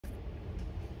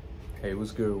Hey,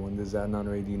 what's good? When this is Adnan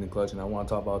AD in the clutch, and I want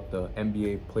to talk about the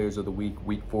NBA Players of the Week,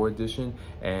 Week 4 edition.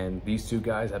 And these two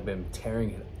guys have been tearing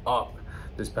it up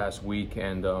this past week,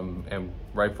 and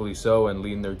rightfully so, and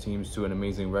leading their teams to an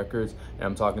amazing records. And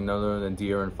I'm talking none other than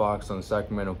De'Aaron Fox on the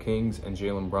Sacramento Kings and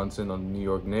Jalen Brunson on the New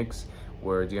York Knicks,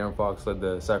 where De'Aaron Fox led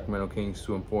the Sacramento Kings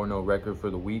to a 4-0 record for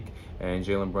the week, and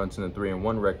Jalen Brunson a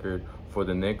 3-1 record for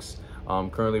the Knicks.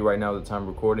 Currently, right now, at the time of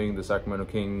recording, the Sacramento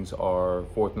Kings are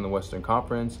 4th in the Western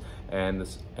Conference, and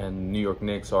New York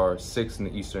Knicks are 6th in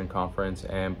the Eastern Conference,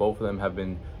 and both of them have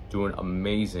been doing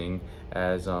amazing.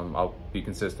 As I'll be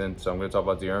consistent, so I'm going to talk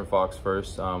about De'Aaron Fox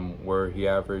first, where he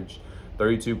averaged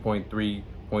 32.3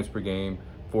 points per game,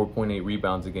 4.8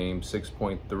 rebounds a game,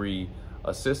 6.3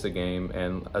 assists a game,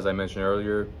 and as I mentioned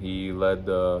earlier, he led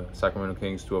the Sacramento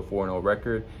Kings to a 4-0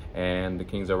 record, and the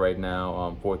Kings are right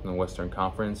now 4th in the Western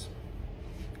Conference.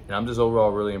 And I'm just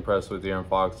overall really impressed with De'Aaron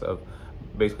Fox of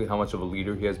basically how much of a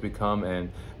leader he has become. And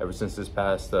ever since this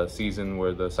past season,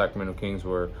 where the Sacramento Kings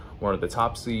were one of the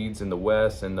top seeds in the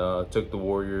West and took the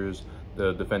Warriors,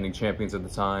 the defending champions at the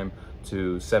time,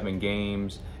 to 7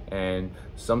 games. And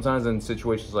sometimes in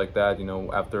situations like that, you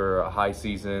know, after a high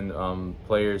season,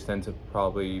 players tend to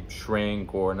probably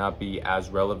shrink or not be as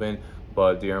relevant.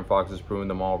 But De'Aaron Fox has proven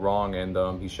them all wrong,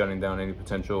 and he's shutting down any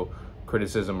potential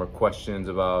criticism or questions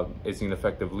about, is he an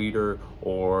effective leader,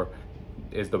 or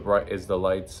is the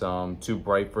lights too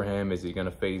bright for him? Is he going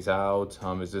to phase out?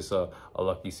 Is this a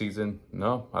lucky season?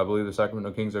 No, I believe the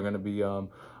Sacramento Kings are going to be a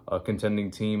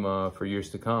contending team for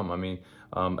years to come. I mean,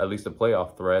 at least a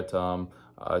playoff threat,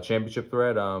 a championship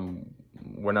threat.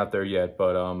 We're not there yet,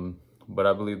 but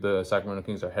I believe the Sacramento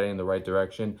Kings are heading in the right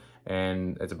direction,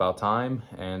 and it's about time.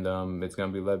 And it's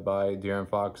going to be led by De'Aaron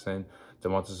Fox and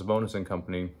Domantas Sabonis and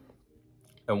company.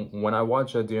 And when I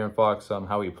watch De'Aaron Fox,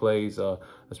 how he plays,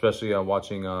 especially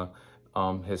watching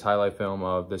his highlight film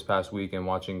of this past week and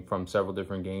watching from several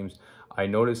different games, I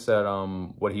noticed that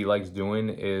what he likes doing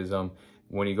is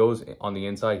when he goes on the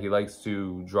inside, he likes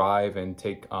to drive and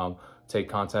take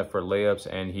contact for layups,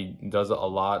 and he does it a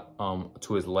lot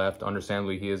to his left.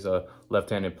 Understandably, he is a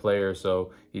left-handed player,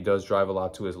 so he does drive a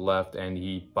lot to his left, and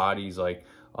he bodies like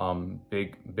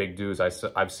big dudes.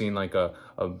 I've seen like a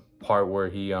part where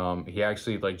he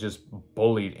actually like just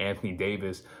bullied Anthony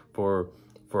Davis for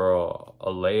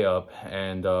a layup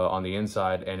and on the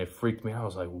inside, and it freaked me out. I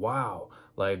was like, wow,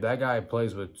 like that guy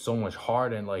plays with so much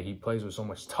heart, and like he plays with so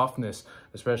much toughness,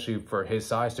 especially for his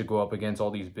size, to go up against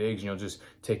all these bigs, you know, just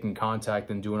taking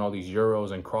contact and doing all these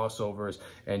euros and crossovers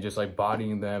and just like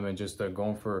bodying them and just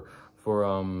going for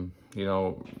you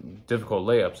know, difficult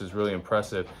layups is really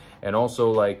impressive. And also,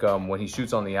 like when he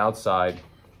shoots on the outside,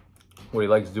 what he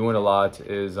likes doing a lot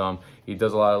is he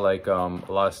does a lot of like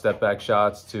a lot of step back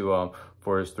shots to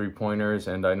for his 3-pointers,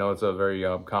 and I know it's a very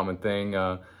common thing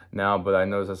now, but I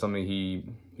know that's something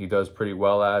he does pretty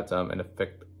well at and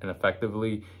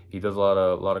effectively. He does a lot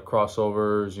of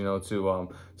crossovers, you know, to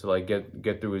like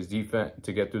get through his defense,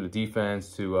 to get through the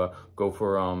defense, to go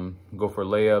for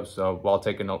layups while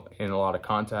taking in a lot of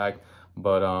contact.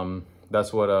 But that's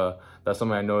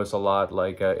something I notice a lot,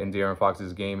 like in De'Aaron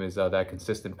Fox's game, is that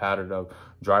consistent pattern of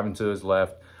driving to his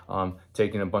left,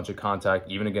 taking a bunch of contact,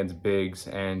 even against bigs,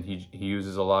 and he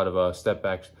uses a lot of step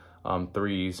back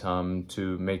threes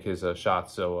to make his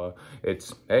shots. So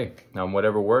it's, hey,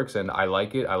 whatever works, and I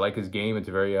like it. I like his game. It's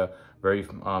very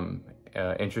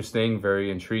interesting,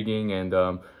 very intriguing, and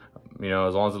you know,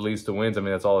 as long as it leads to wins, I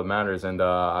mean, that's all that matters. And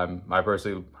I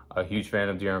personally a huge fan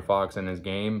of De'Aaron Fox and his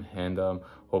game, and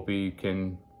hope he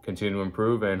can continue to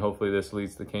improve, and hopefully this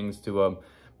leads the Kings to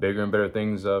bigger and better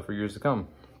things for years to come.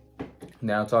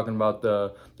 Now, talking about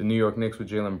the New York Knicks with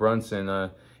Jalen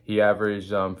Brunson, he averaged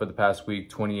for the past week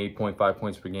 28.5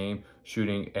 points per game,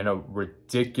 shooting in a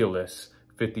ridiculous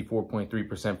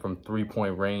 54.3% from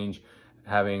 3-point range,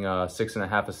 having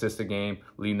 6.5 assists a game,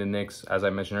 leading the Knicks, as I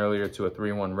mentioned earlier, to a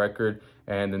 3-1 record,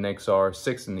 and the Knicks are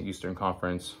 6th in the Eastern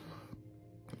Conference.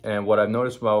 And what I've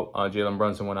noticed about Jalen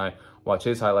Brunson when I watch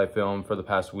his highlight film for the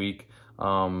past week,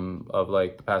 of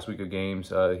like the past week of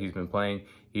games he's been playing,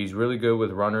 he's really good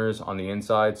with runners on the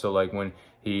inside. So like when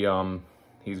he's going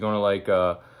to like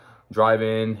drive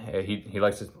in, he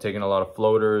likes to take in a lot of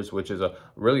floaters, which is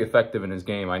really effective in his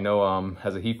game. I know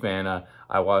as a Heat fan,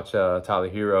 I watch Tyler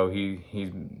Hero. He's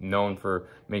known for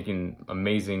making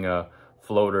amazing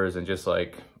floaters and just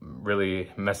like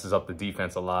really messes up the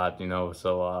defense a lot, you know.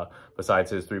 So besides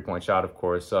his 3-point shot, of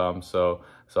course,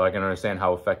 so I can understand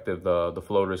how effective the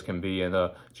floaters can be. And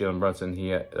Jalen Brunson,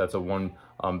 that's a one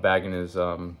bag in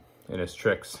his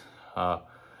tricks.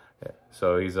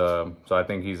 So I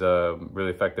think he's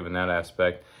really effective in that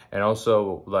aspect. And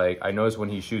also, like, I notice when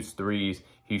he shoots threes,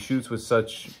 he shoots with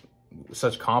such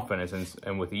confidence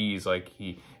and with ease. Like,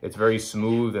 it's very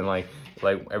smooth, and like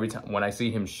every time when I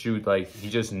see him shoot, like, he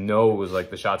just knows, like,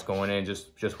 the shot's going in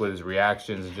just with his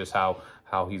reactions and just how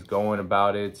he's going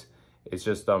about it. It's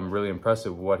just really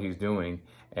impressive what he's doing.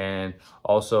 And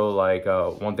also, like,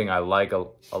 one thing I like a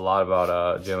lot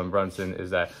about Jalen Brunson is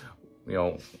that, you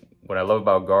know, what I love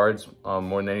about guards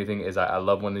more than anything is I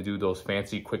love when they do those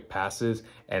fancy quick passes,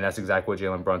 and that's exactly what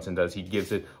Jalen Brunson does. He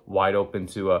gives it wide open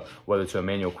to whether to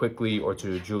Emmanuel Quickly or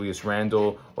to Julius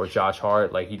Randle or Josh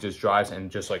Hart. Like, he just drives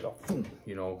and just like a boom,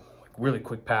 you know, like really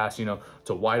quick pass, you know,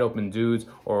 to wide open dudes,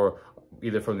 or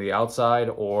either from the outside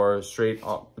or straight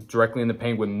directly in the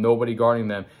paint with nobody guarding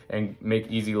them, and make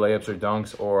easy layups or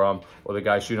dunks, or the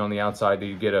guy shooting on the outside that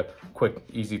you get a quick,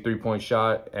 easy three-point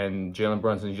shot. And Jalen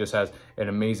Brunson just has an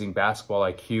amazing basketball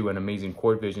IQ and amazing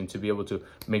court vision to be able to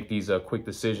make these quick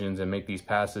decisions and make these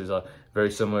passes, very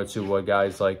similar to what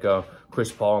guys like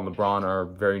Chris Paul and LeBron are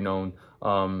very known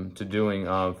to doing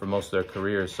for most of their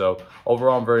careers. So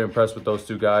overall, I'm very impressed with those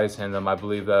two guys, and I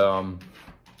believe that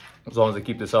as long as they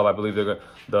keep this up, I believe they're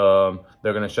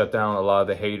gonna shut down a lot of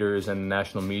the haters and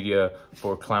national media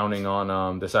for clowning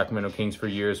on the Sacramento Kings for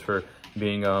years for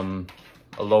being a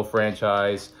low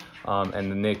franchise.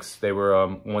 And the Knicks, they were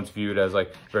once viewed as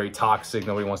like very toxic.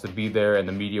 Nobody wants to be there, and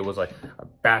the media was like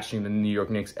bashing the New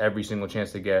York Knicks every single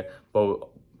chance they get. But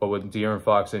with De'Aaron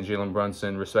Fox and Jalen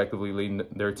Brunson respectively leading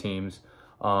their teams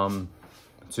to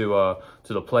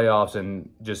the playoffs and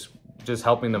just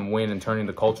helping them win and turning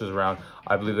the cultures around,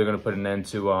 I believe they're going to put an end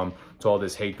to all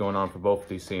this hate going on for both of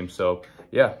these teams. So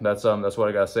yeah, that's what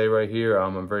I got to say right here.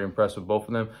 I'm very impressed with both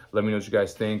of them. Let me know what you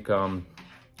guys think.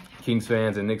 Kings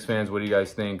fans and Knicks fans, what do you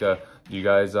guys think? Do you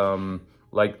guys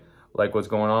like what's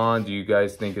going on? Do you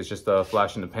guys think it's just a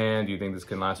flash in the pan? Do you think this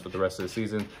can last for the rest of the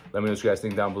season? Let me know what you guys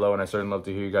think down below, and I certainly love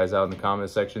to hear you guys out in the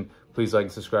comments section. Please like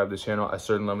and subscribe to this channel. I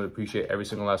certainly love and appreciate every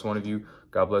single last one of you.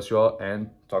 God bless you all, and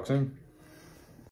talk soon.